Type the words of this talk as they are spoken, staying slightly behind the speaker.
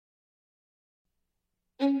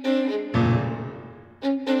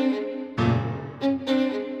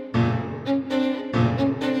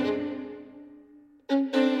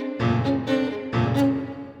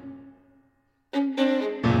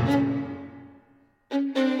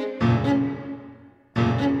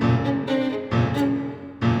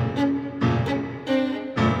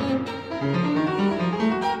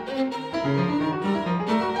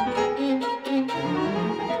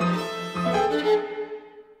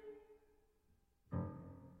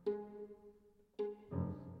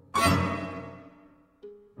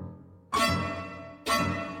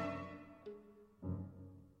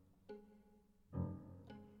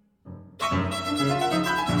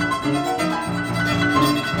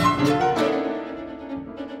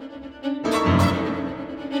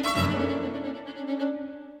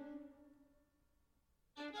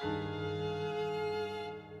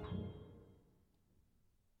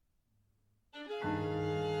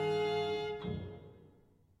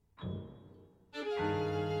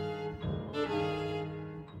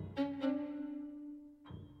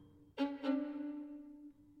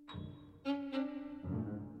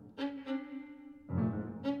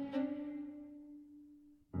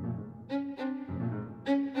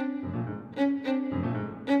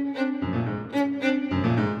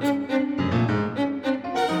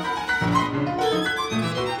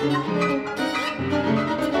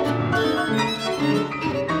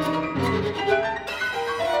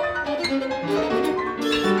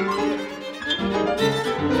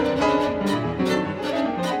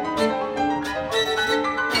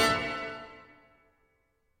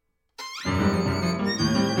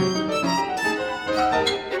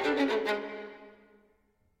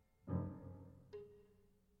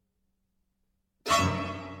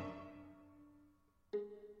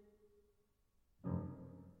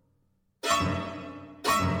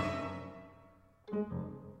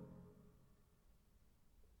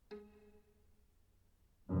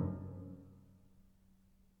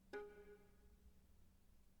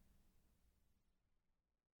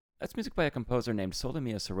That's music by a composer named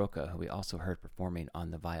Solamia Soroka, who we also heard performing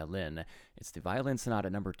on the violin. It's the Violin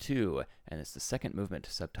Sonata number 2, and it's the second movement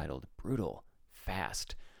subtitled Brutal,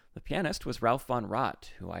 Fast. The pianist was Ralph von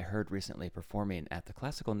Rott, who I heard recently performing at the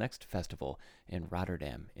Classical Next Festival in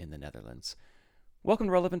Rotterdam in the Netherlands. Welcome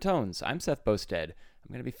to Relevant Tones. I'm Seth Bosted. I'm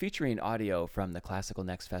going to be featuring audio from the Classical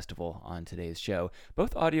Next Festival on today's show,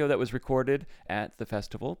 both audio that was recorded at the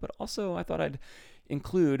festival, but also I thought I'd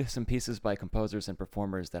include some pieces by composers and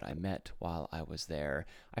performers that I met while I was there.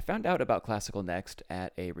 I found out about Classical Next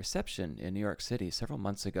at a reception in New York City several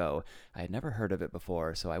months ago. I had never heard of it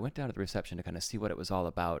before, so I went down to the reception to kind of see what it was all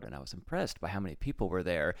about, and I was impressed by how many people were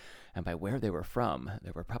there and by where they were from.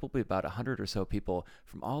 There were probably about 100 or so people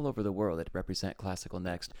from all over the world that represent Classical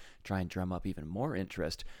Next, try and drum up even more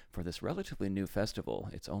interest for this relatively new festival.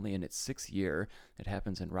 It's only in its 6th year. It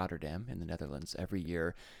happens in Rotterdam in the Netherlands every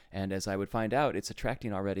year, and as I would find out, it's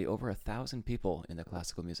attracting already over 1,000 people in the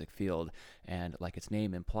classical music field, and like its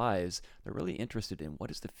name implies, they're really interested in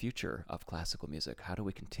what is the future of classical music. How do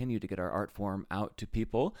we continue to get our art form out to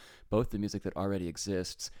people, both the music that already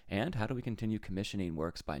exists, and how do we continue commissioning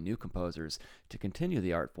works by new composers to continue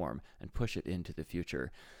the art form and push it into the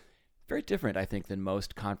future? Very different, I think, than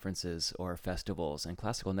most conferences or festivals, and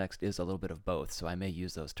Classical Next is a little bit of both, so I may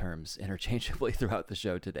use those terms interchangeably throughout the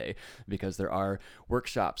show today, because there are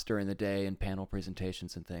workshops during the day and panel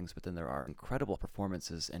presentations and things, but then there are incredible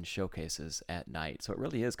performances and showcases at night, so it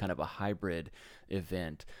really is kind of a hybrid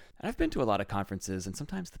event. And I've been to a lot of conferences, and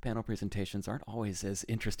sometimes the panel presentations aren't always as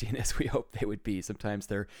interesting as we hope they would be. Sometimes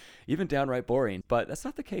they're even downright boring, but that's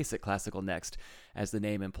not the case at Classical Next. As the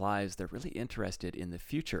name implies, they're really interested in the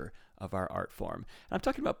future of our art form. And I'm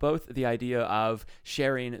talking about both the idea of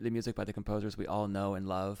sharing the music by the composers we all know and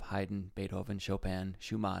love, Haydn, Beethoven, Chopin,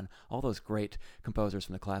 Schumann, all those great composers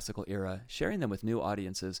from the classical era, sharing them with new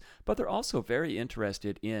audiences, but they're also very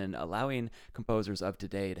interested in allowing composers of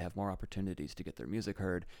today to have more opportunities to get their music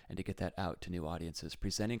heard and to get that out to new audiences,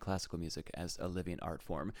 presenting classical music as a living art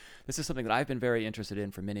form. This is something that I've been very interested in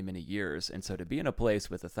for many, many years, and so to be in a place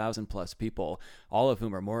with 1,000+ people, all of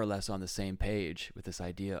whom are more or less on the same page with this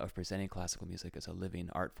idea of presenting classical music as a living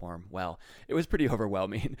art form, well, it was pretty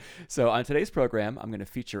overwhelming. So on today's program, I'm going to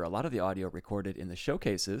feature a lot of the audio recorded in the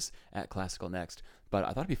showcases at Classical Next, but I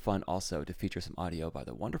thought it'd be fun also to feature some audio by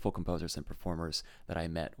the wonderful composers and performers that I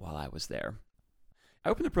met while I was there. I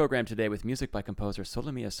opened the program today with music by composer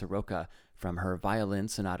Solamia Soroka. From her Violin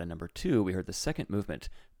Sonata number 2, we heard the second movement,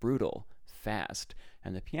 Brutal, Fast,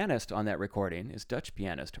 and the pianist on that recording is Dutch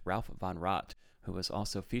pianist Ralph von Rott, who was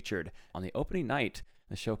also featured on the opening night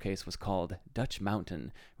The showcase was called Dutch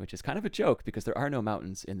Mountain, which is kind of a joke because there are no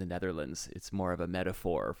mountains in the Netherlands. It's more of a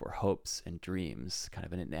metaphor for hopes and dreams, kind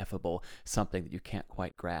of an ineffable something that you can't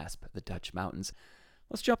quite grasp, the Dutch mountains.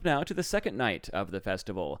 Let's jump now to the second night of the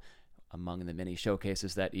festival. Among the many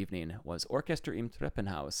showcases that evening was Orchester im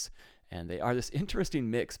Treppenhaus, and they are this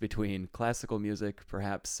interesting mix between classical music,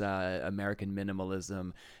 perhaps American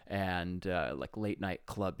minimalism, and like late night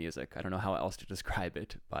club music. I don't know how else to describe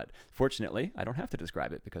it, but fortunately, I don't have to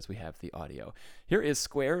describe it because we have the audio. Here is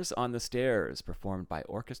Squares on the Stairs, performed by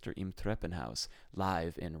Orchester im Treppenhaus,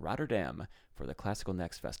 live in Rotterdam for the Classical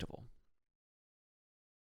Next Festival.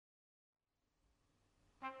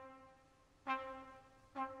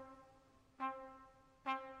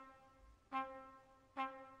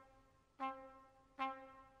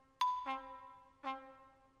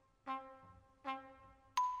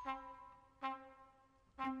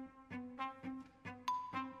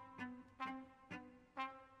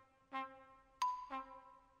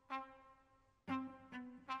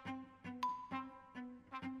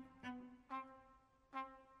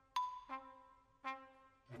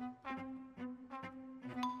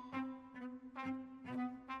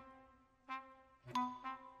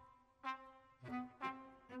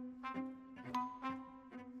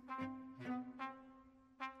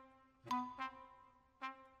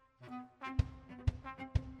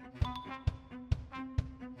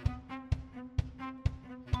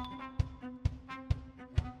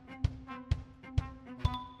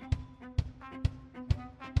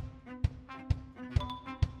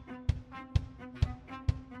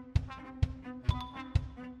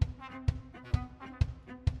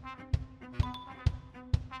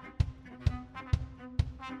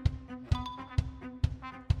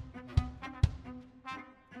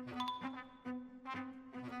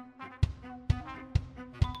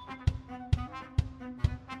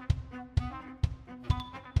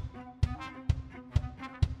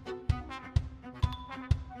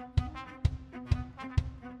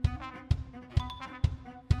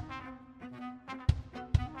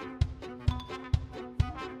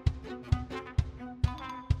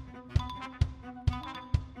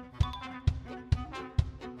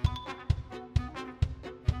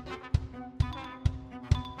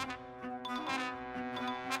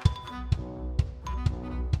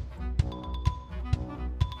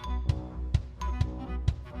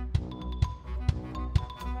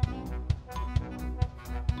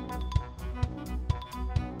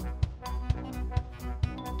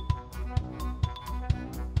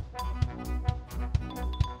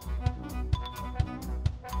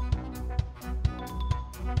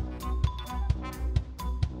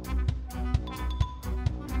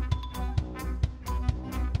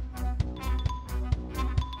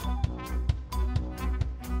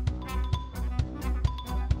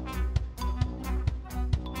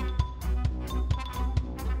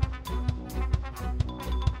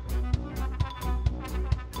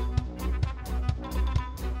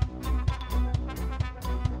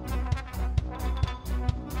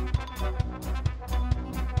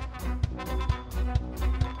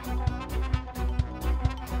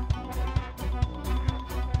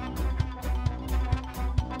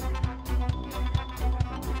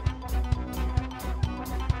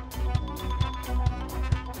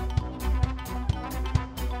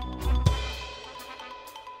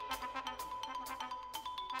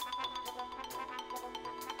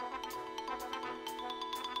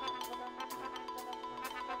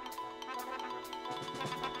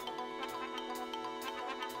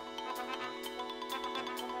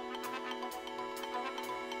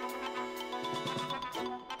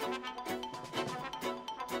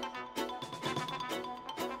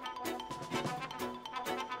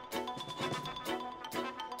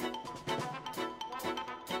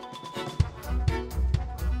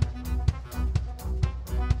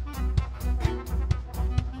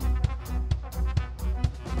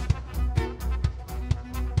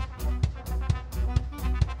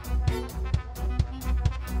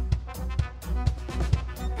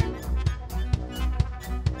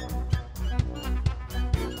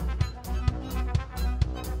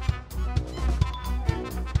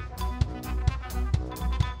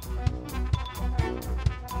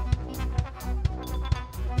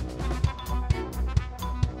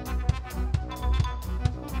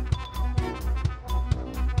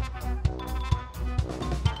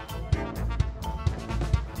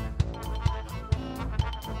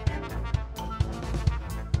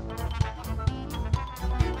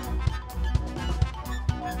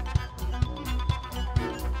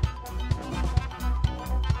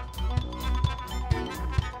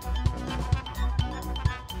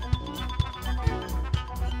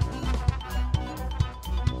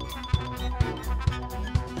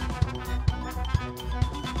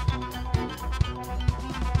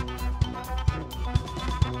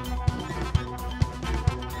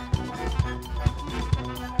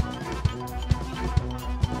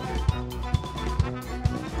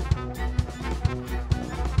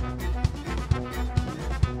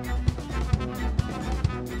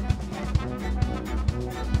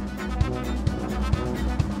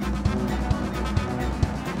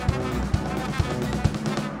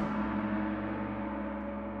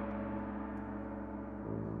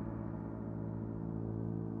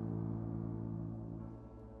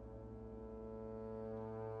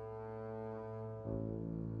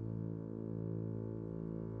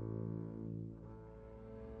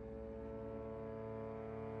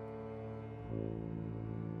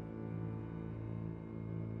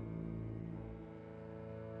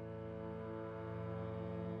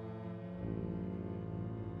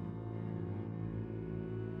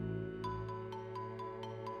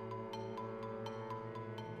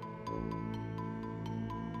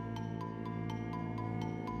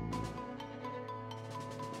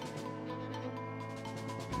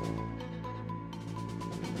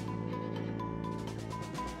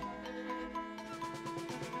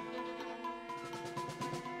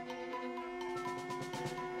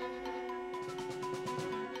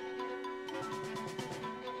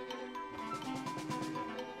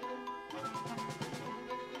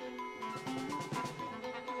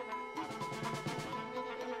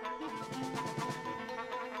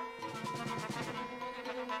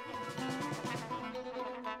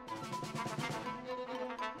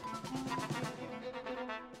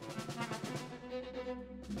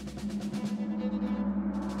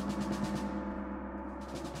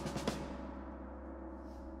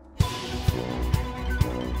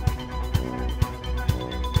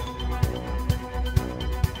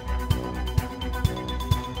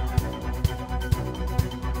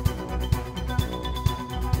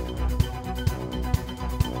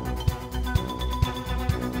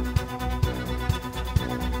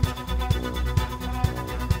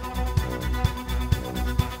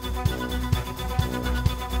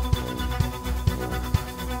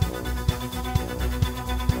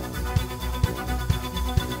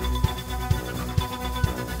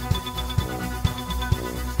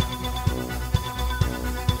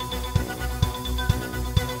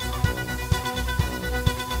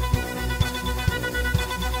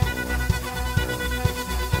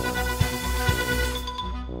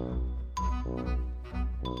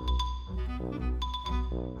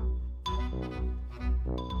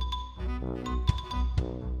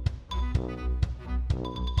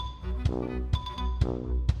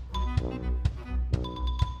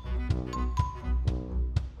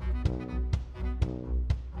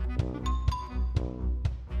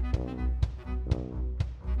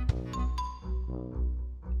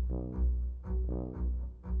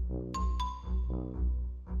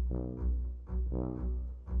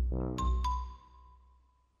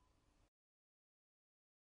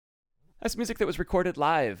 That's music that was recorded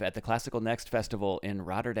live at the Classical Next Festival in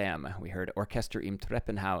Rotterdam. We heard Orchester im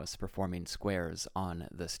Treppenhaus performing Squares on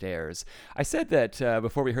the Stairs. I said that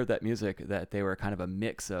before we heard that music that they were kind of a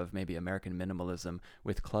mix of maybe American minimalism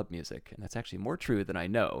with club music, and that's actually more true than I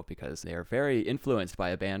know because they are very influenced by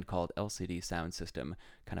a band called LCD Sound System,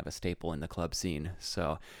 kind of a staple in the club scene.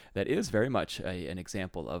 So that is very much an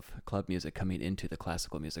example of club music coming into the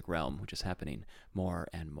classical music realm, which is happening more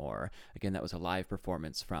and more. Again, that was a live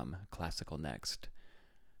performance from Classical Next.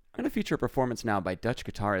 I'm going to feature a performance now by Dutch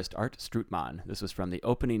guitarist Art Strootman. This was from the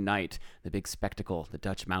opening night, the big spectacle, the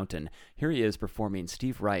Dutch Mountain. Here he is performing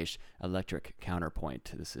Steve Reich, Electric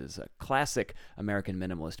Counterpoint. This is a classic American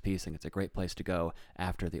minimalist piece, and it's a great place to go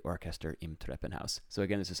after the Orchester im Treppenhaus. So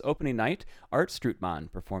again, this is opening night, Art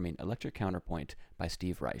Strootman performing Electric Counterpoint by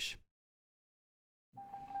Steve Reich.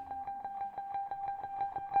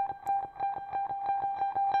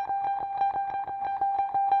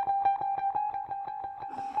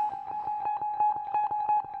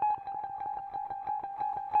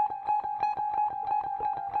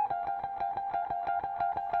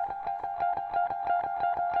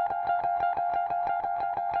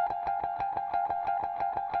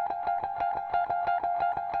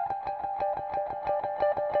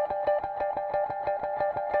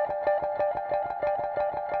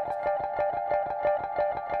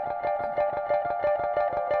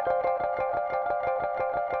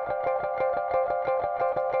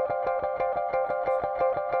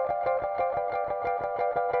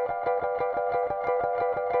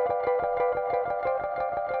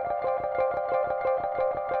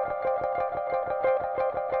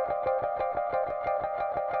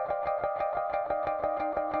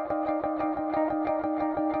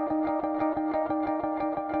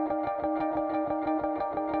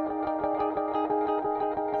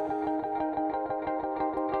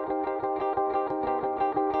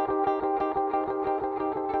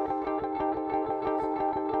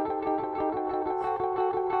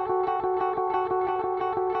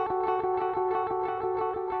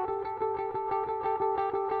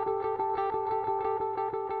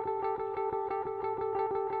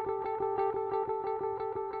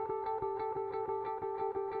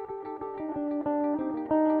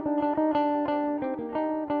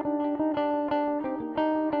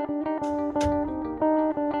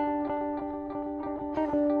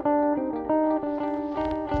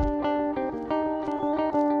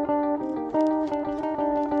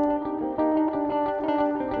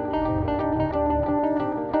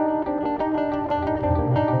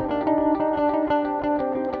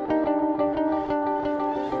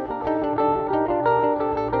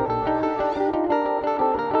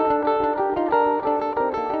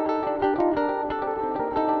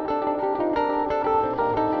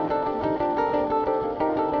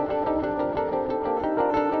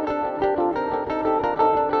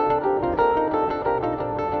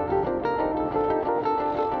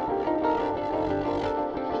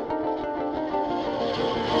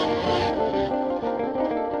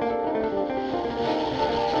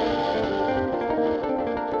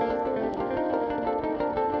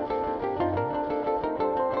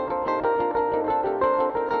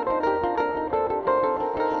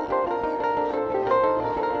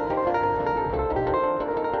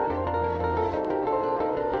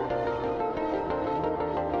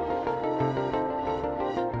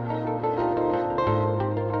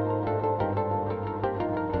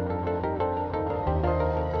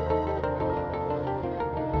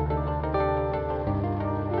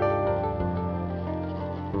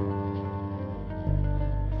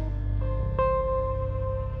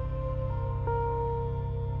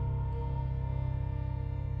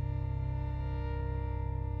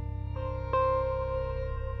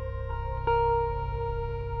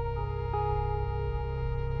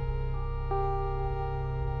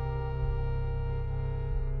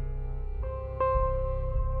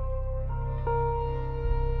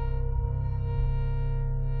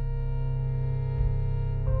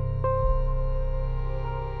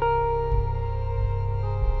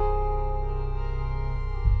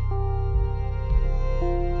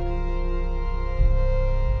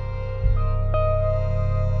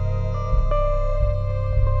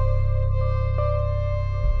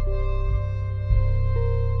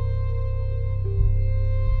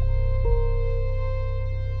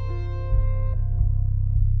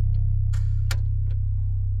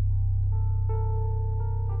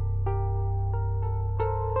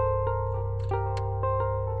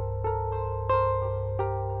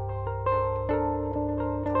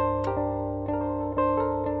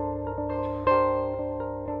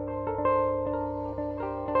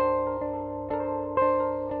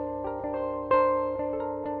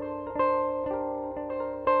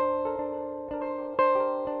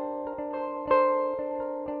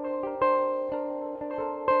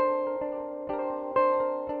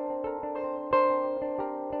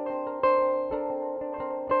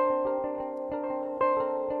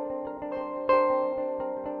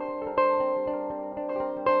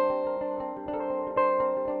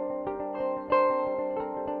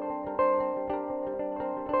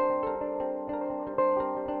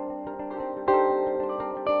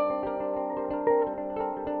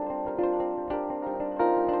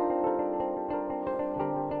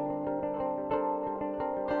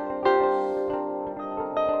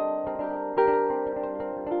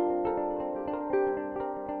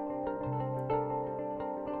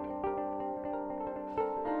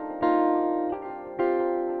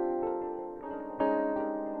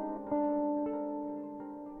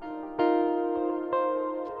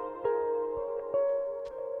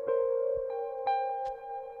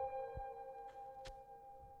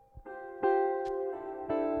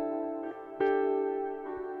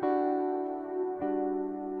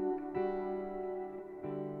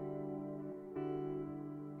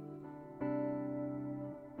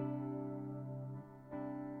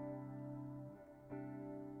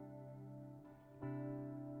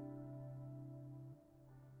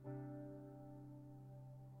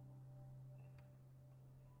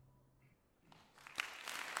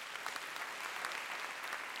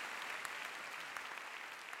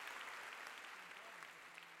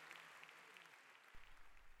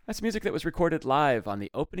 That's music that was recorded live on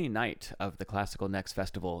the opening night of the Classical Next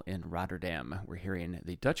Festival in Rotterdam. We're hearing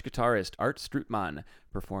the Dutch guitarist Art Strootman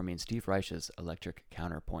performing Steve Reich's Electric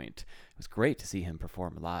Counterpoint. It was great to see him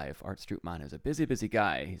perform live. Art Strootman is a busy, busy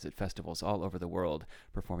guy. He's at festivals all over the world,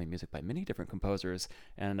 performing music by many different composers.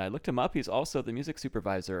 And I looked him up. He's also the music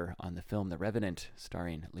supervisor on the film The Revenant,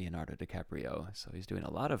 starring Leonardo DiCaprio. So he's doing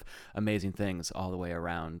a lot of amazing things all the way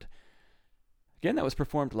around. Again, that was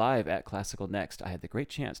performed live at Classical Next. I had the great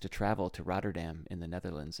chance to travel to Rotterdam in the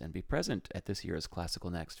Netherlands and be present at this year's Classical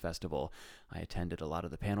Next Festival. I attended a lot of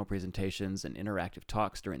the panel presentations and interactive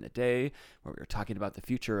talks during the day where we were talking about the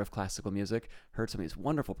future of classical music, heard some of these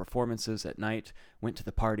wonderful performances at night, went to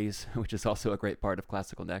the parties, which is also a great part of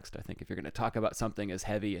Classical Next. I think if you're going to talk about something as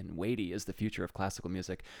heavy and weighty as the future of classical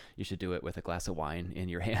music, you should do it with a glass of wine in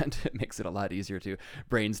your hand. It makes it a lot easier to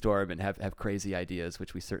brainstorm and have crazy ideas,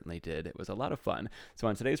 which we certainly did. It was a lot of fun. So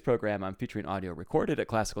on today's program, I'm featuring audio recorded at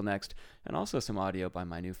Classical Next and also some audio by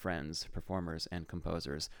my new friends, performers, and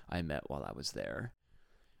composers I met while I was there.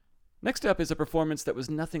 Next up is a performance that was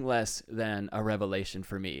nothing less than a revelation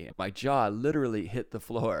for me. My jaw literally hit the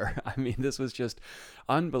floor. I mean, this was just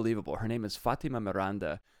unbelievable. Her name is Fatima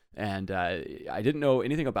Miranda, and I didn't know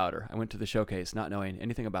anything about her. I went to the showcase not knowing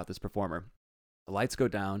anything about this performer. The lights go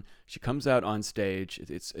down. She comes out on stage.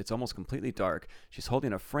 It's almost completely dark. She's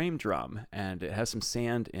holding a frame drum, and it has some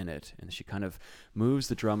sand in it. And she kind of moves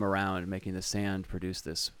the drum around, making the sand produce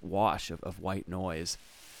this wash of white noise.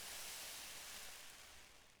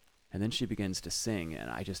 And then she begins to sing, and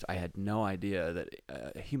I had no idea that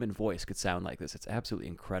a human voice could sound like this. It's absolutely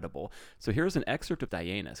incredible. So here's an excerpt of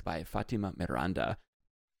Dienes by Fatima Miranda.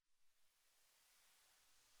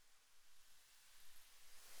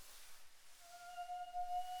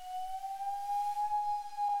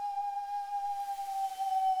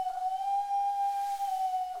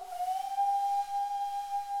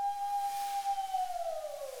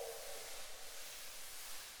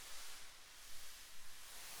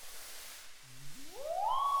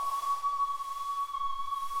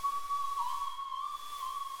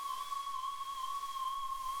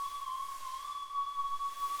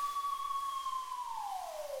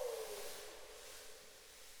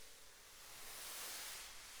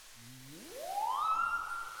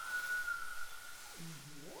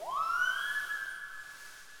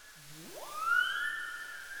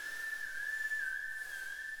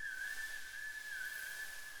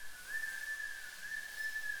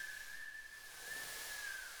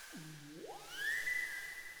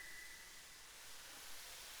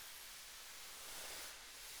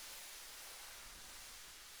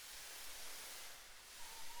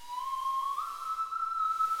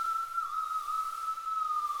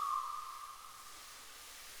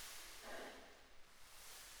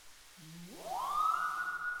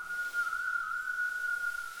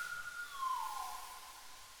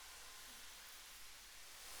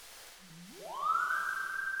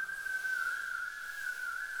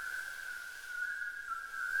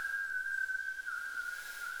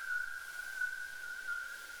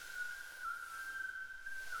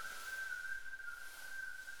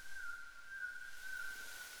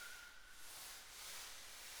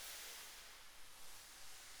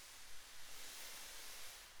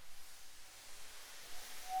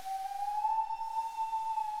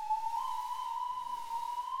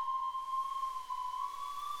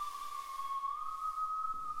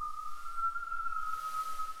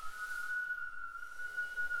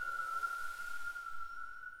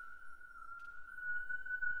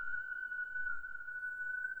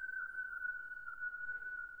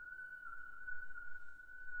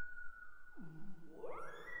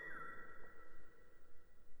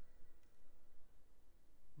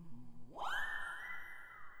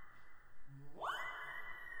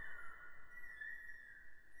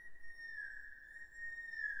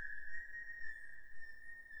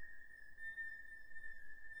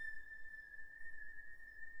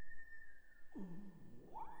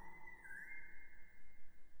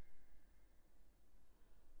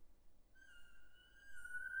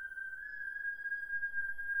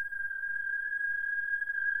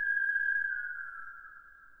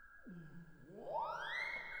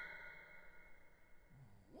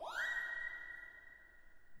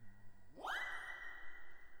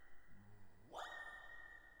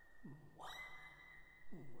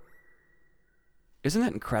 Isn't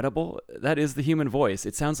that incredible? That is the human voice.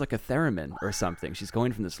 It sounds like a theremin or something. She's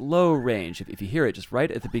going from this low range. If you hear it just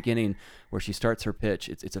right at the beginning where she starts her pitch,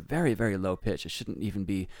 it's a very, very low pitch. It shouldn't even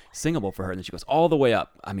be singable for her. And then she goes all the way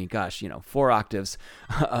up. I mean, gosh, 4 octaves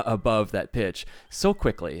above that pitch so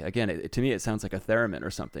quickly. Again, to me, it sounds like a theremin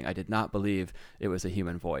or something. I did not believe it was a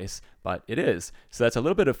human voice, but it is. So that's a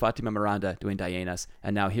little bit of Fatima Miranda doing Dayenas.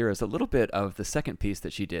 And now here is a little bit of the second piece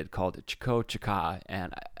that she did called Chico Chica.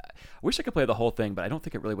 And I wish I could play the whole thing, but I don't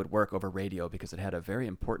think it really would work over radio because it had a very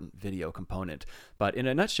important video component. But in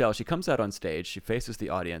a nutshell, she comes out on stage, she faces the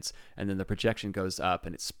audience, and then the projection goes up,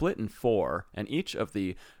 and it's split in 4, and each of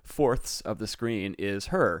the fourths of the screen is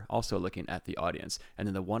her also looking at the audience. And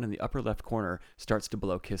then the one in the upper left corner starts to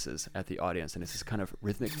blow kisses at the audience, and it's this kind of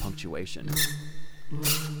rhythmic punctuation.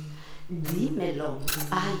 Dímelo,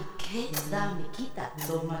 ay, que dame, quita,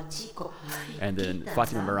 toma, chico. And then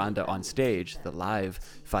Fatima Miranda on stage, the live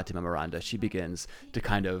Fatima Miranda, she begins to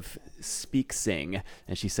kind of sing,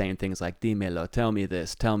 and she's saying things like, dímelo, tell me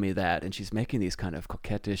this, tell me that, and she's making these kind of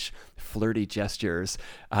coquettish, flirty gestures,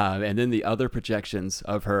 and then the other projections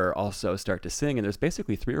of her also start to sing, and there's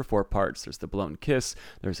basically 3 or 4 parts. There's the blown kiss,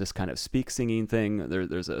 there's this kind of singing thing,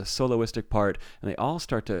 there's a soloistic part, and they all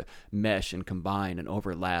start to mesh and combine and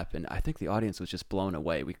overlap, and I think the audience was just blown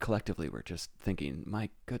away. We collectively were just thinking, my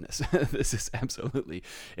goodness, this is absolutely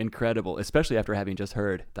incredible, especially after having just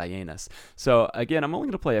heard Dayenas. So again, I'm only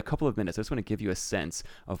going to play a couple of minutes. I just want to give you a sense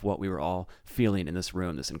of what we were all feeling in this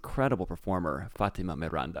room, this incredible performer, Fatima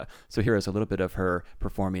Miranda. So here is a little bit of her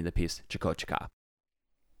performing the piece Chico Chica.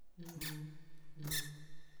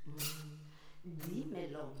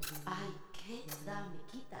 Dímelo, ay, que dame,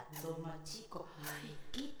 quita, toma, chico.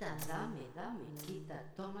 Quita, dame, quita,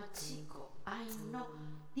 toma, chico. Ay, no,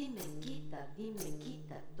 dime, quita,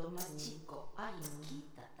 toma, chico. Ay,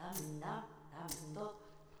 quita, dame, todo,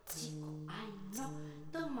 chico. Ay, no,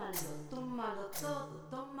 tómalo todo,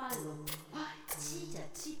 tómalo. Ay, chilla,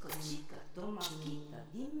 chico, chica, toma, quita,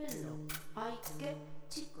 dímelo. Ay, que,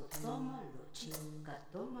 chico, tómalo, chica,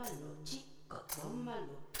 tómalo, chico,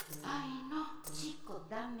 tómalo. Ay, no, chico,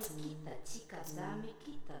 dame, quita, chica, dame,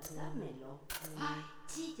 quita, dámelo. Ay,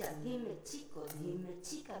 chilla, dime, chico, dime,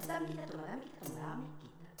 chica, dame, quita, toma,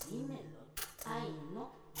 quita, dímelo. Ay,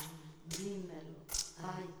 no, dímelo.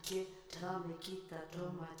 Ay, que, dame, quita,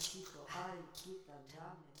 toma, chico, ay, quita,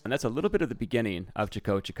 dame. And that's a little bit of the beginning of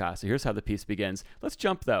Chico Chica. So here's how the piece begins. Let's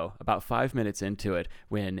jump, though, about 5 minutes into it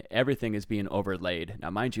when everything is being overlaid. Now,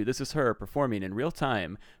 mind you, this is her performing in real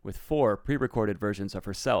time with 4 pre-recorded versions of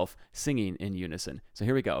herself singing in unison. So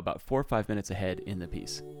here we go, about 4 or 5 minutes ahead in the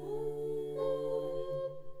piece.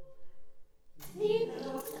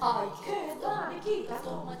 Ay, que dame, quita,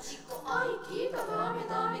 toma, chico. Ay, quita,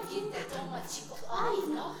 dame, quita, toma, chico. Ay,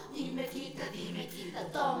 no, dime, quita,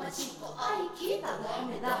 toma, chico. Ay, quita,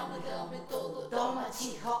 dame, todo, toma,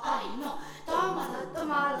 chico. Ay, no, tómalo,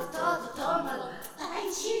 todo, tómalo. Ay,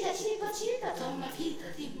 chica, chico, chica, toma, quita,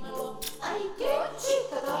 dímelo. Ay, que,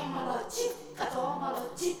 chica, tómalo,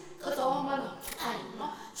 ay, no,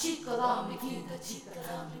 chico, dame,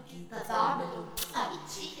 quita, dámelo. Ay,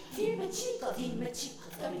 chica, dime, chico, dame,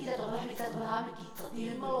 quita,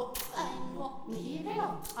 dímelo. Ay, no, dímelo.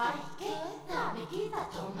 Ay, que, dame, quita,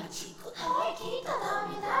 toma, chico. Ay, quita,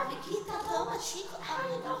 dame, quita, toma, chico.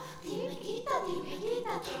 Ay, no, dime, quita,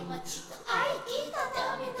 toma, chico. Ay, quita,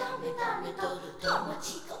 dame, todo, toma,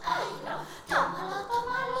 chico. Ay, no, tómalo,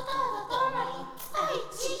 todo, tómalo. Ay,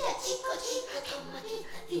 chica, chico, chica, toma,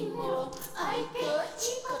 quita, dímelo. Ay, que,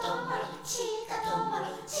 chico, tómalo,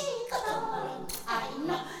 ay,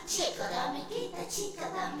 no, chico, dame,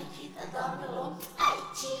 quita, dámelo. Ay,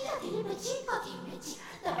 chica, dime, chico, dame,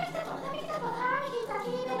 quita, toma,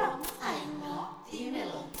 dímelo. Ay, no,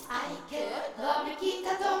 dímelo. Ay, que, dame,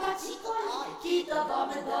 quita, toma, chico. Ay, quita,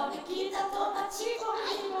 dame, quita, toma, chico.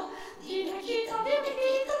 Ay, no, dime, quita,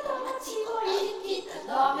 toma, chico. Ay, quita,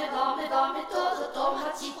 dame, todo,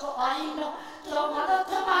 toma, chico. Ay, no, tómalo,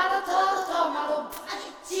 todo, tómalo. Ay,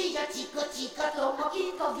 chica, chico, chica, toma,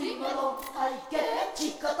 quita, dímelo. Ay, que,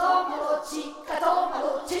 chica, tómalo,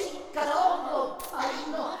 ay,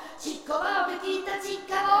 no, chico, dame, quita,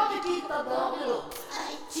 dámelo.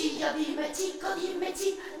 Ay, chica, dime, chico, dame,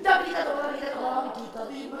 quita,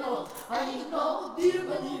 dímelo. Ay, no,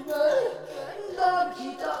 dime, dame,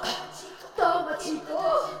 quita, toma, chico,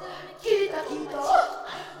 quita, dime,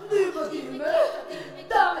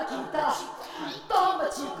 dame, quita, toma,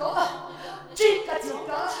 chico, chica,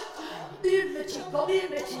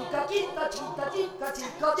 dime, chico, quita, dime,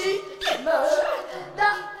 chica,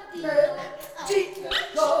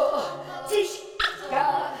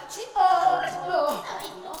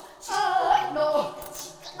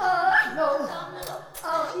 no,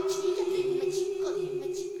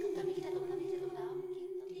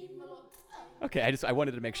 I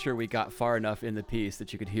wanted to make sure we got far enough in the piece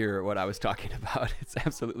that you could hear what I was talking about. It's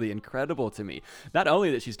absolutely incredible to me. Not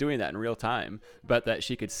only that she's doing that in real time, but that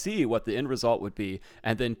she could see what the end result would be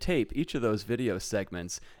and then tape each of those video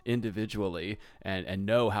segments individually and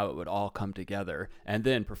know how it would all come together and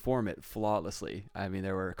then perform it flawlessly. I mean,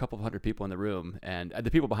 there were a couple of hundred people in the room, and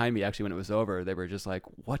the people behind me, actually, when it was over, they were just like,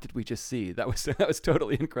 what did we just see? That was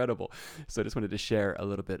totally incredible. So I just wanted to share a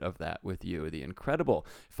little bit of that with you. The incredible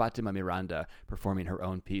Fatima Miranda performing her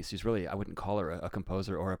own piece. She's really, I wouldn't call her a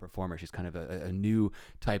composer or a performer. She's kind of a new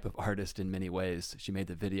type of artist in many ways. She made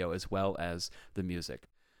the video as well as the music.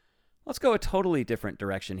 Let's go a totally different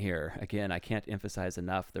direction here. Again, I can't emphasize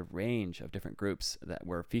enough the range of different groups that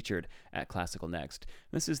were featured at Classical Next.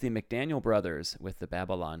 This is the McDaniel Brothers with the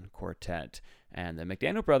Babylon Quartet. And the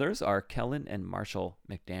McDaniel Brothers are Kellen and Marshall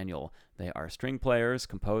McDaniel. They are string players,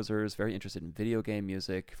 composers, very interested in video game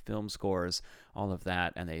music, film scores, all of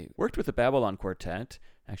that. And they worked with the Babylon Quartet.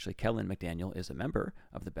 Actually, Kellen McDaniel is a member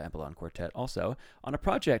of the Babylon Quartet also, on a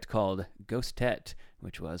project called Ghostet,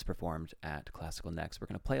 which was performed at Classical Next. We're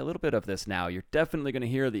going to play a little bit of this now. You're definitely going to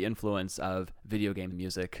hear the influence of video game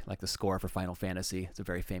music, like the score for Final Fantasy. It's a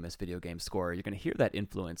very famous video game score. You're going to hear that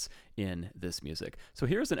influence in this music. So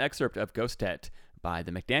here's an excerpt of Ghostet by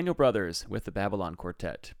the McDaniel Brothers with the Babylon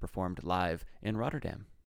Quartet, performed live in Rotterdam.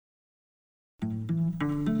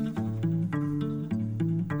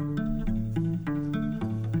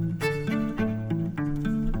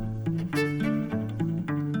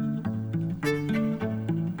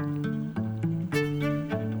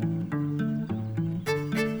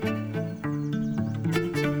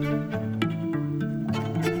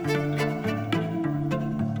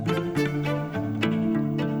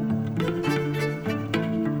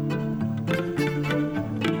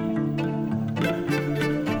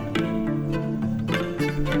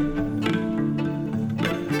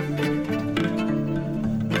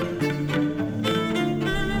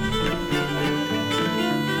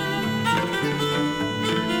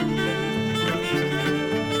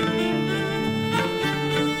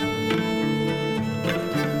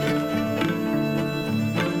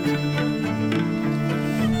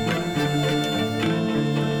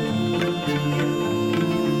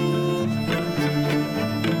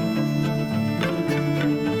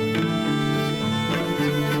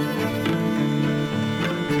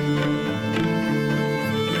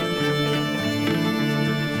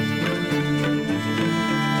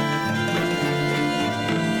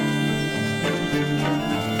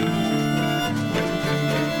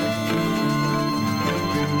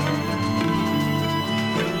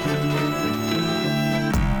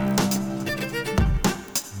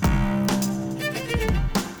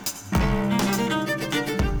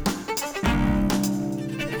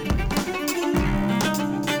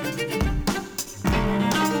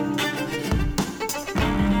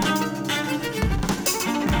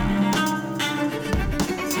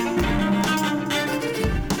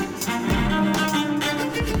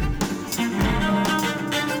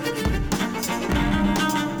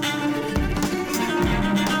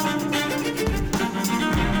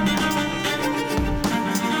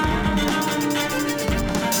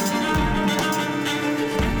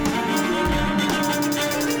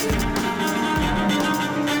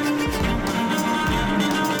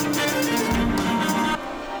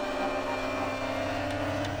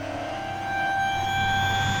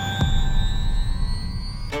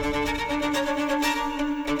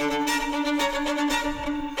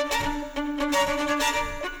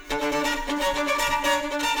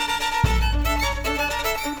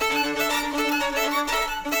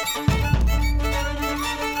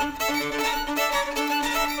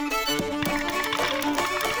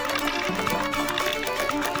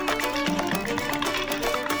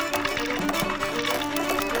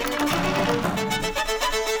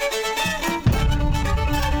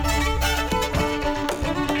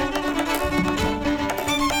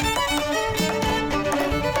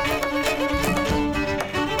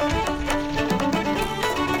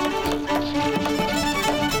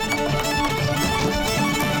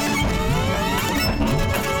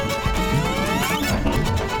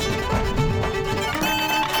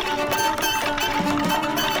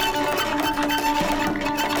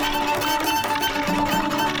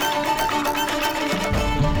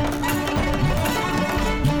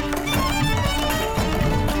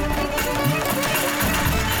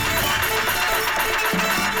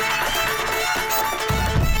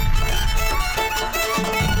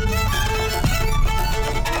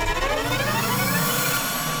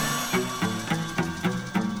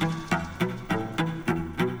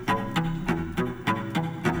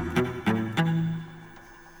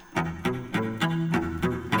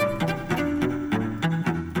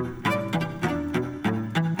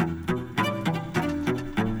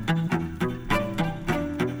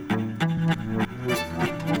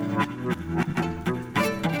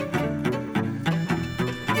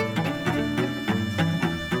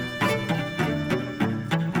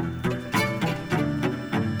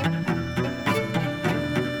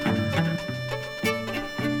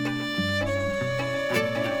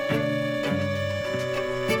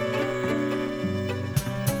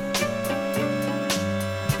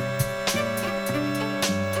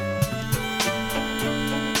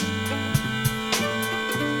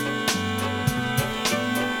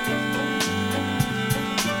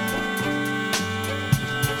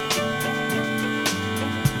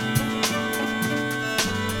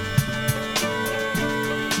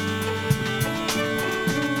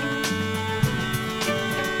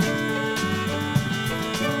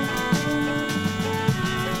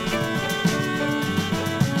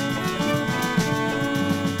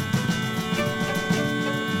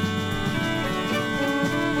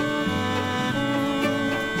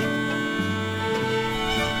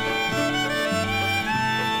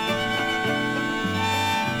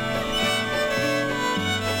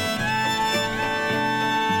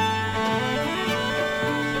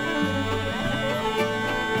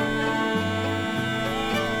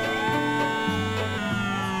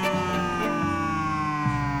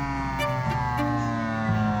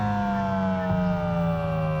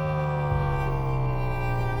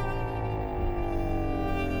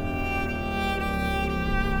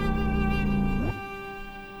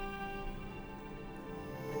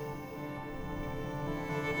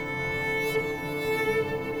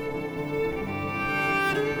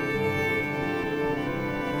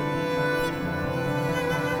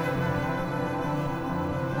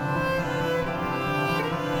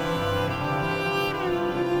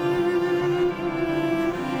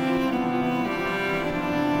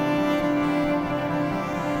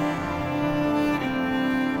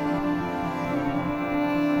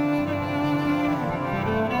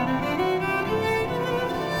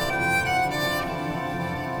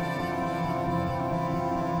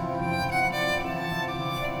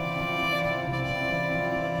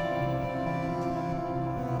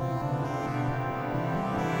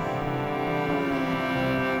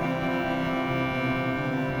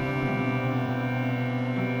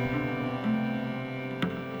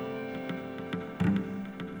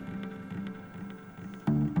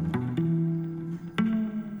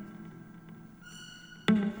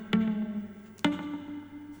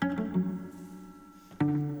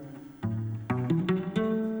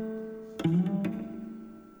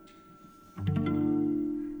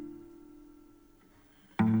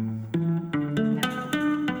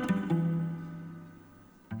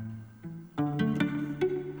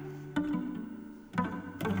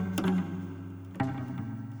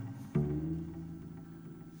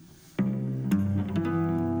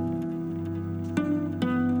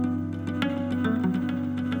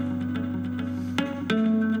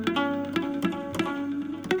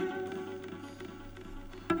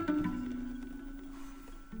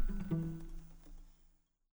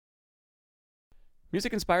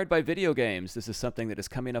 Music inspired by video games. This is something that is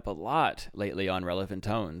coming up a lot lately on Relevant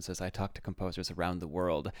Tones as I talk to composers around the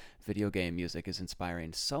world. Video game music is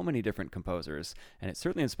inspiring so many different composers, and it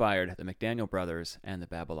certainly inspired the McDaniel Brothers and the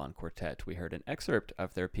Babylon Quartet. We heard an excerpt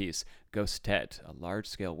of their piece, Ghostet, a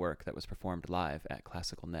large-scale work that was performed live at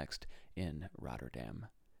Classical Next in Rotterdam.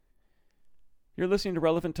 You're listening to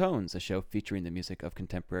Relevant Tones, a show featuring the music of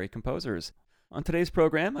contemporary composers. On today's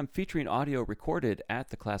program, I'm featuring audio recorded at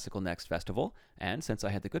the Classical Next Festival, and since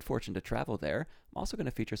I had the good fortune to travel there, I'm also going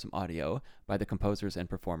to feature some audio by the composers and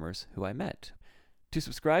performers who I met. To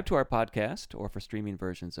subscribe to our podcast, or for streaming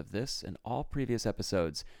versions of this and all previous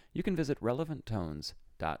episodes, you can visit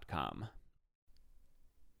relevanttones.com.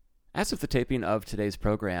 As of the taping of today's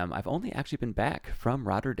program, I've only actually been back from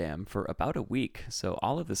Rotterdam for about a week, so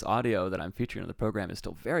all of this audio that I'm featuring on the program is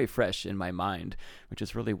still very fresh in my mind, which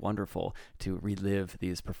is really wonderful to relive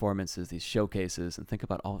these performances, these showcases, and think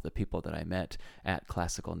about all of the people that I met at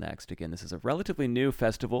Classical Next. Again, this is a relatively new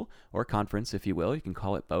festival, or conference, if you will. You can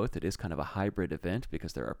call it both. It is kind of a hybrid event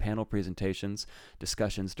because there are panel presentations,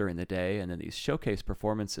 discussions during the day, and then these showcase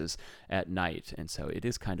performances at night, and so it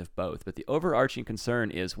is kind of both. But the overarching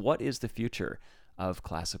concern is, what is the future of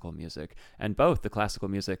classical music? And both the classical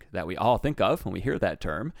music that we all think of when we hear that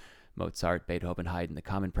term, Mozart, Beethoven, Haydn, the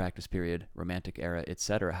Common Practice period, Romantic era,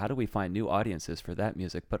 etc. How do we find new audiences for that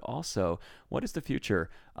music? But also, what is the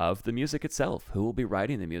future of the music itself? Who will be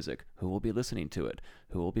writing the music? Who will be listening to it?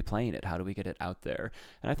 Who will be playing it? How do we get it out there?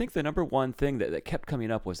 And I think the number one thing that kept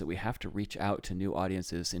coming up was that we have to reach out to new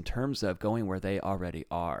audiences in terms of going where they already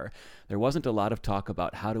are. There wasn't a lot of talk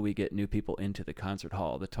about how do we get new people into the concert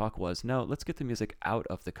hall. The talk was, no, let's get the music out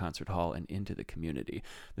of the concert hall and into the community.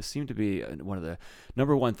 This seemed to be one of the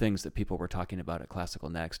number one things that people were talking about at Classical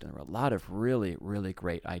Next, and there were a lot of really, really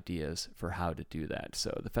great ideas for how to do that.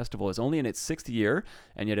 So the festival is only in its 6th year,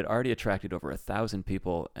 and yet it already attracted over 1,000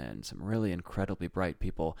 people and some really incredibly bright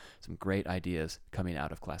people, some great ideas coming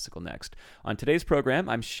out of Classical Next. On today's program,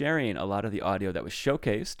 I'm sharing a lot of the audio that was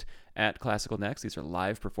showcased at Classical Next. These are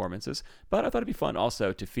live performances, but I thought it'd be fun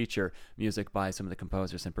also to feature music by some of the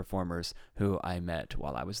composers and performers who I met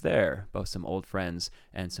while I was there, both some old friends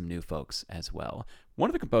and some new folks as well. One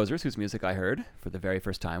of the composers whose music I heard for the very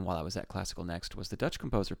first time while I was at Classical Next was the Dutch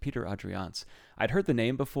composer Pieter Adriaense. I'd heard the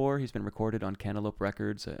name before. He's been recorded on Cantaloupe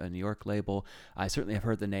Records, a New York label. I certainly have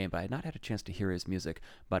heard the name, but I had not had a chance to hear his music.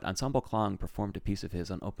 But Ensemble Klang performed a piece of his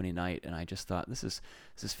on opening night, and I just thought, this is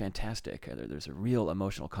fantastic. There's a real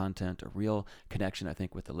emotional content, a real connection, I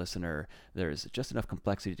think, with the listener. There's just enough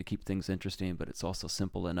complexity to keep things interesting, but it's also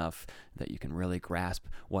simple enough that you can really grasp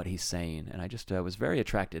what he's saying. And I just was very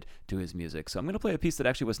attracted to his music. So I'm going to play a piece that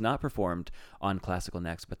actually was not performed on Classical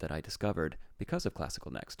Next, but that I discovered because of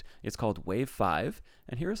Classical Next. It's called Wave 5,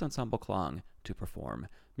 and here is Ensemble Klang to perform.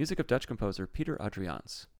 Music of Dutch composer Pieter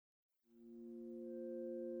Adriaense.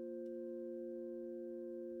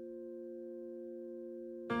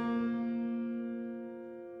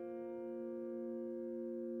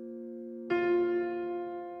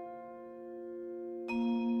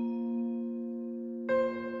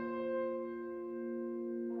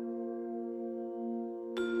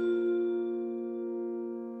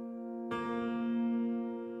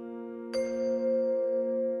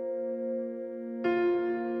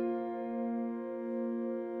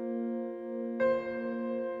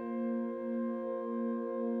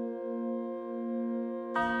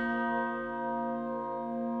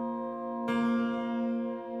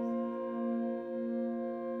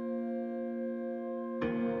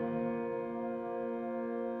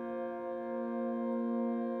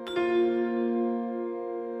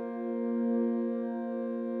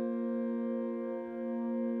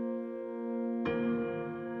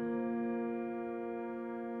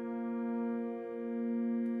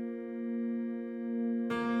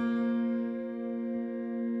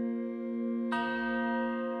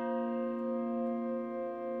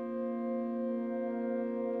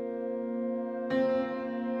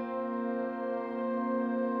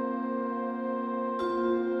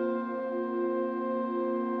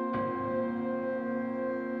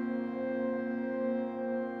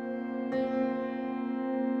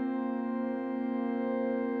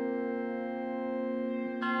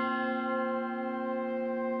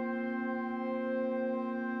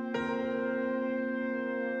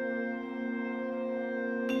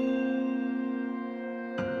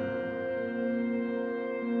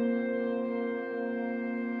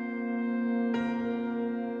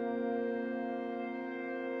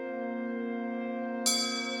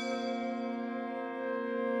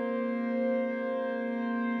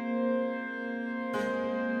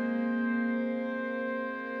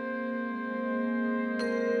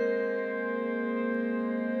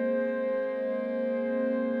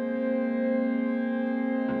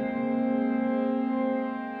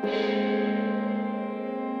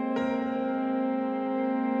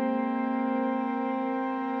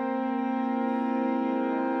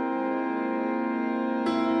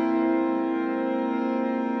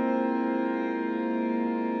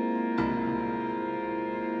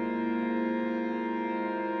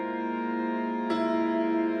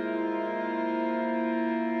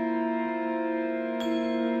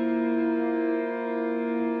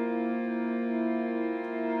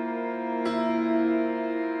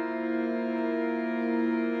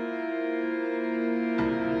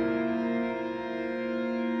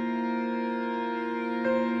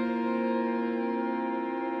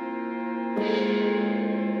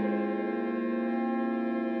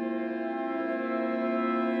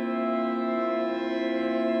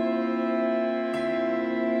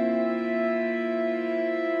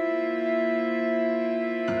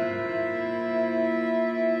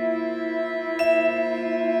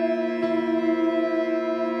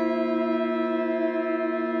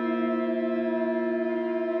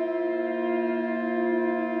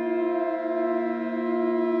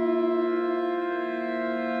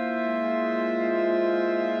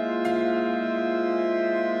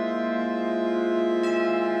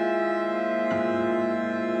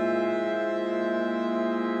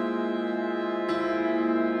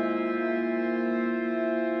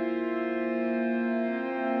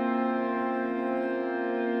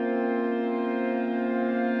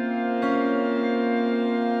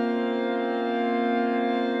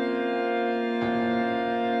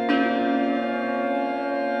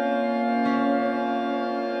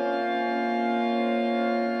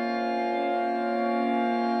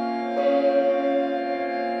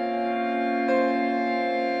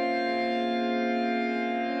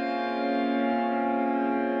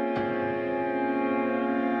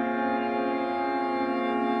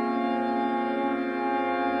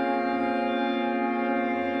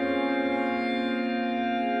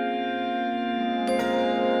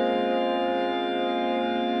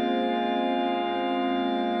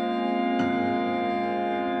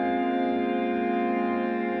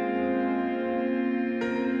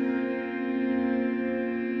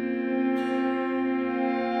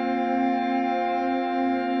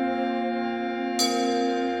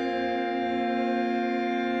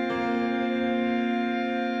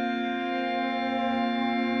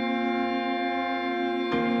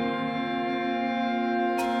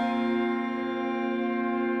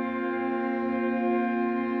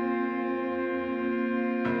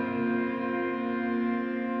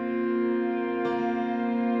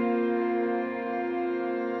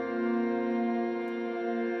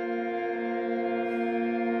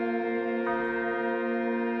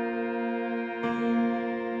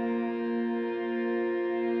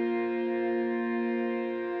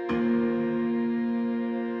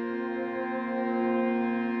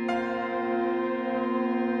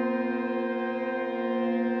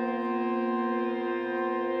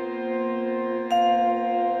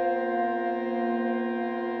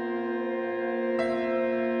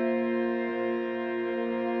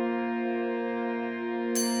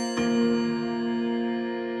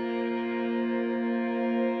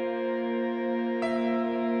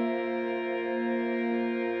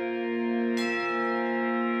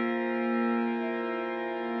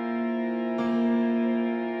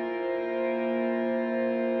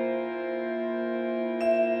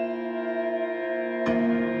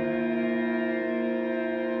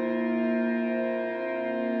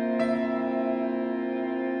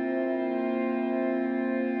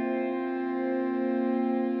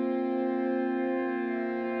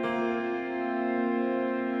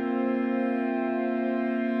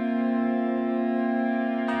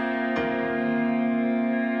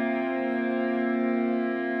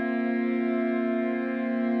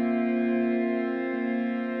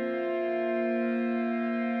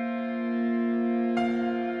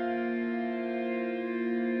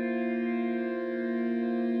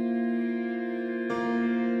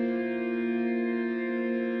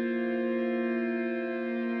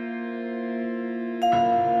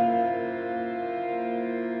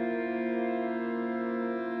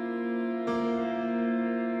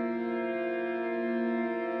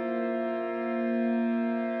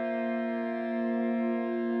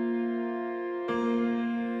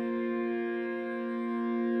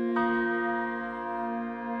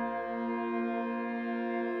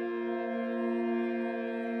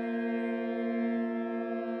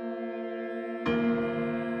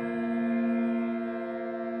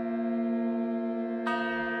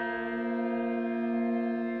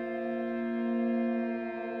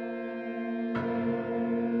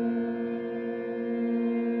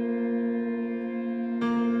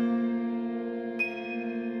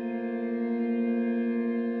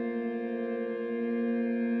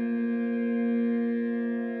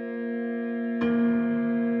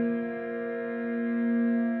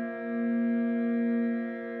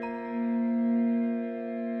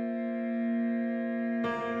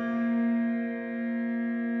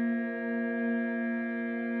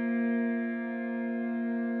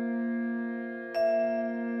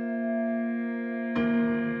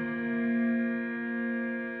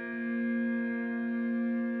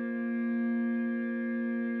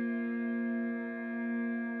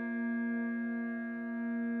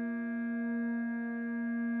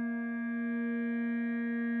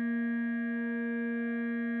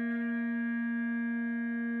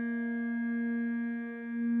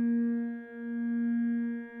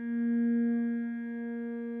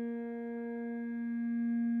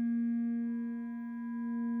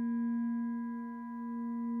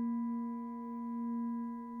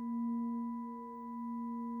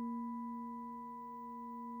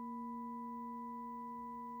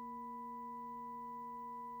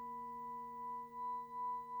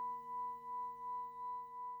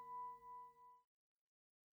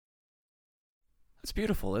 It's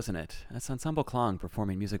beautiful, isn't it? That's Ensemble Klang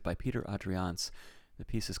performing music by Peter Adriance. The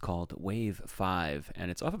piece is called Wave 5, and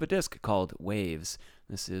it's off of a disc called Waves.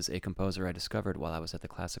 This is a composer I discovered while I was at the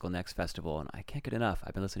Classical Next Festival, and I can't get enough.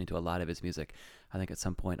 I've been listening to a lot of his music. I think at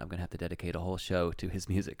some point I'm going to have to dedicate a whole show to his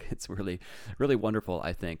music. It's really, really wonderful,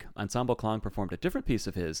 I think. Ensemble Klang performed a different piece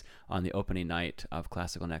of his on the opening night of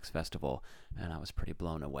Classical Next Festival, and I was pretty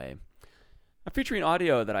blown away. I'm featuring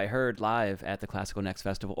audio that I heard live at the Classical Next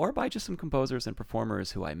Festival or by just some composers and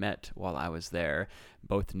performers who I met while I was there,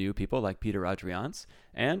 both new people like Peter Adriance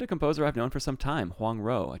and a composer I've known for some time, Huang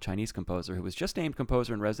Ro, a Chinese composer who was just named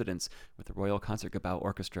composer in residence with the Royal Concertgebouw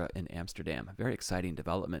Orchestra in Amsterdam. A very exciting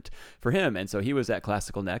development for him, and so he was at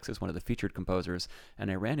Classical Next as one of the featured composers,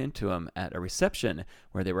 and I ran into him at a reception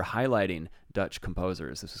where they were highlighting Dutch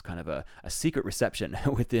composers. This was kind of a secret reception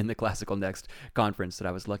within the Classical Next conference that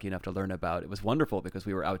I was lucky enough to learn about. It was wonderful because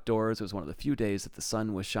we were outdoors. It was one of the few days that the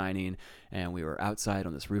sun was shining, and we were outside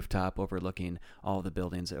on this rooftop overlooking all the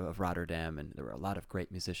buildings of Rotterdam, and there were a lot of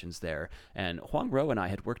great musicians there. And Huang Ro and I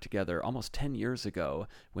had worked together almost 10 years ago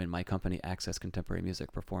when my company Access Contemporary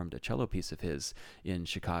Music performed a cello piece of his in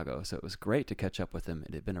Chicago. So it was great to catch up with him.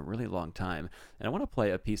 It had been a really long time. And I want to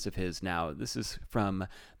play a piece of his now. This is from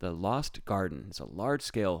The Lost Garden. It's a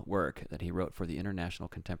large-scale work that he wrote for the International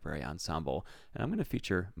Contemporary Ensemble. And I'm going to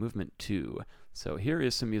feature Movement 2. So here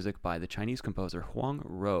is some music by the Chinese composer Huang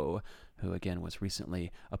Ro, who again was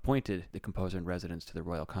recently appointed the composer in residence to the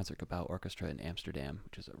Royal Concertgebouw Orchestra in Amsterdam,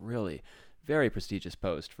 which is a really very prestigious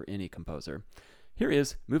post for any composer. Here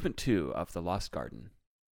is Movement 2 of The Lost Garden.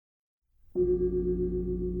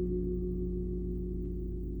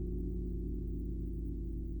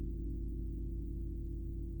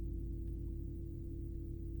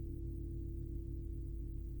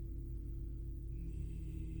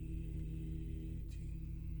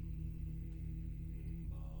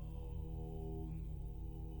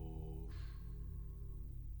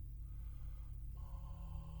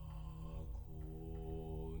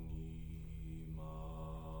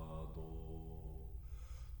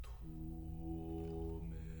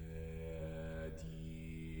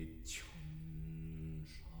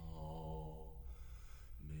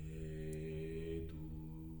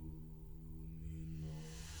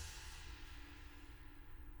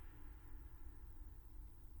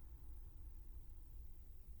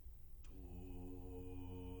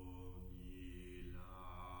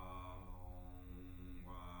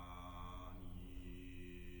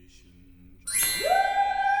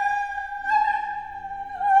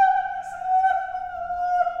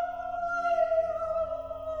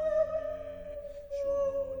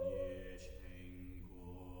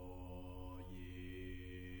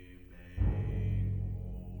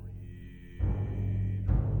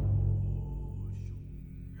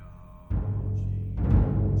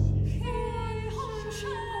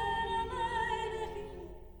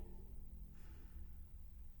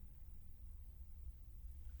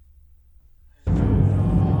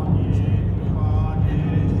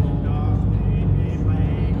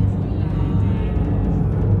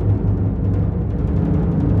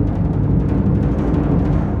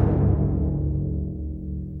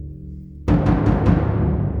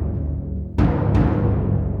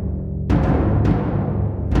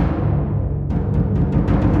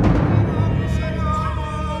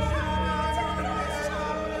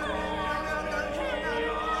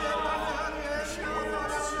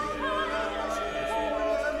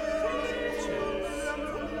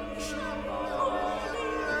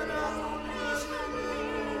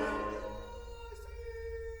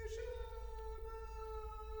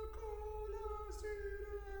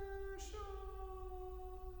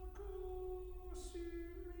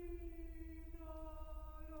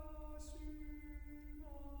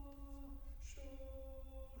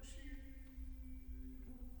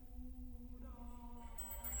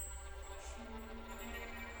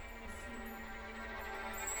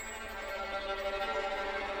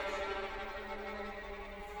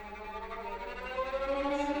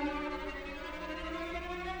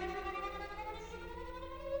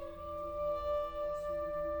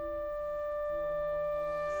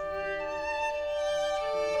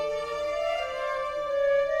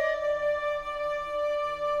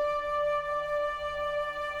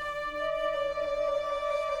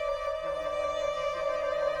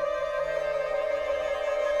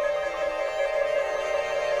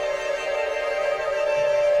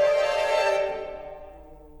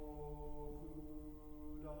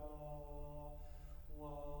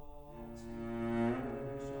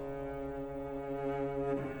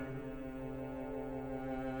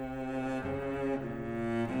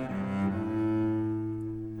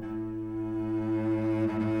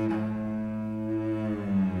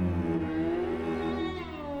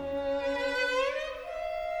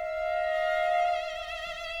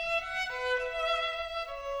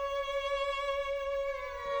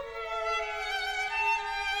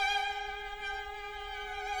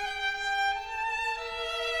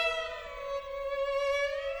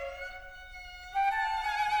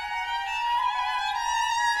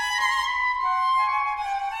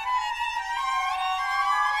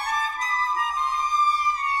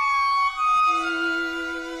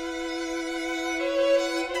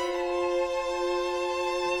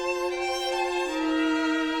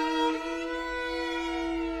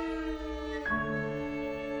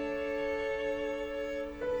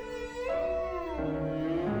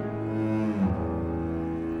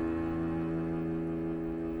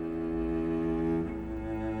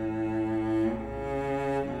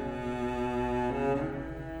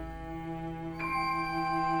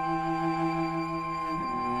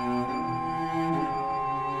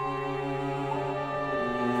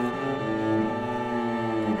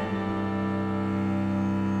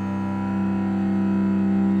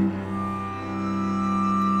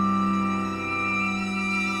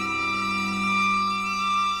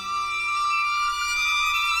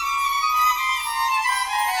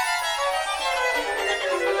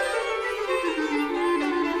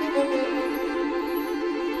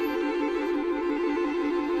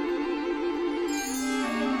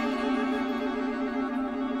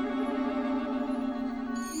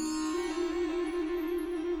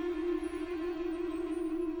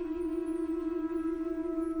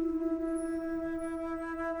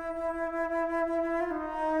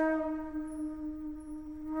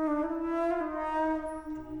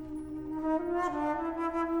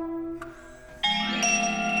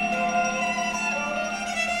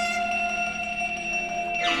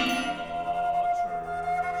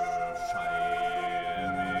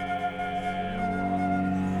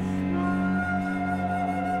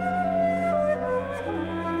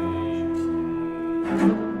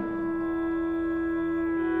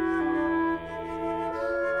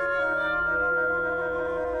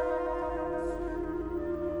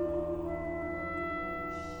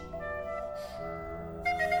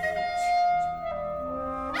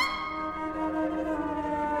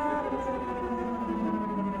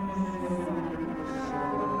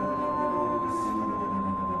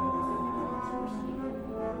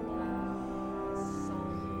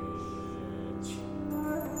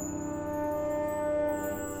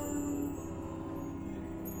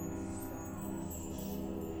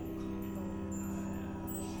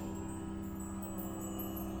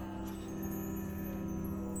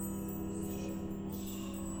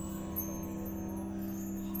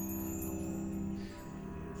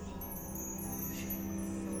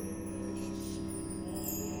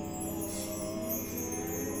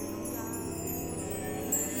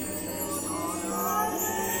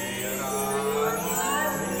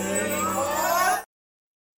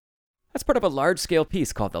 That's part of a large-scale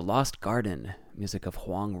piece called The Lost Garden, music of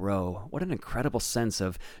Huang Ro. What an incredible sense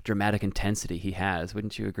of dramatic intensity he has,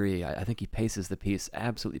 wouldn't you agree? I think he paces the piece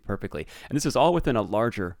absolutely perfectly. And this is all within a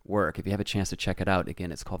larger work. If you have a chance to check it out,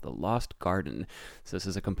 again, it's called The Lost Garden. So this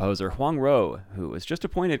is a composer, Huang Ro, who was just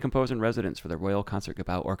appointed composer in residence for the Royal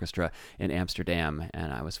Concertgebouw Orchestra in Amsterdam,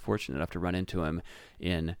 and I was fortunate enough to run into him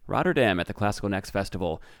in Rotterdam at the Classical Next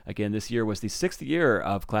Festival. Again, this year was the 6th year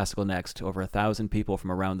of Classical Next. Over 1,000 people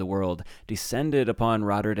from around the world descended upon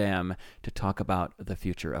Rotterdam to talk about the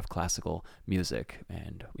future of classical music.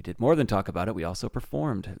 And we did more than talk about it. We also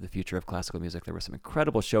performed the future of classical music. There were some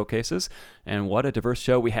incredible showcases, and what a diverse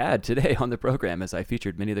show we had today on the program as I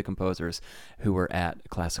featured many of the composers who were at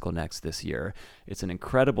Classical Next this year. It's an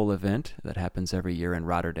incredible event that happens every year in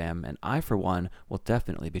Rotterdam, and I, for one, will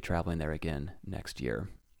definitely be traveling there again next year.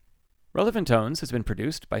 Relevant Tones has been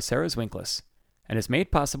produced by Sarah Zwinklis and is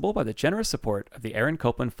made possible by the generous support of the Aaron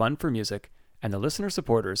Copland Fund for Music and the listener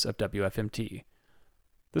supporters of WFMT.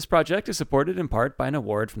 This project is supported in part by an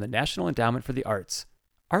award from the National Endowment for the Arts,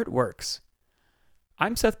 Artworks.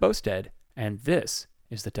 I'm Seth Bosted, and this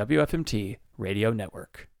is the WFMT Radio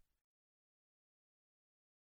Network.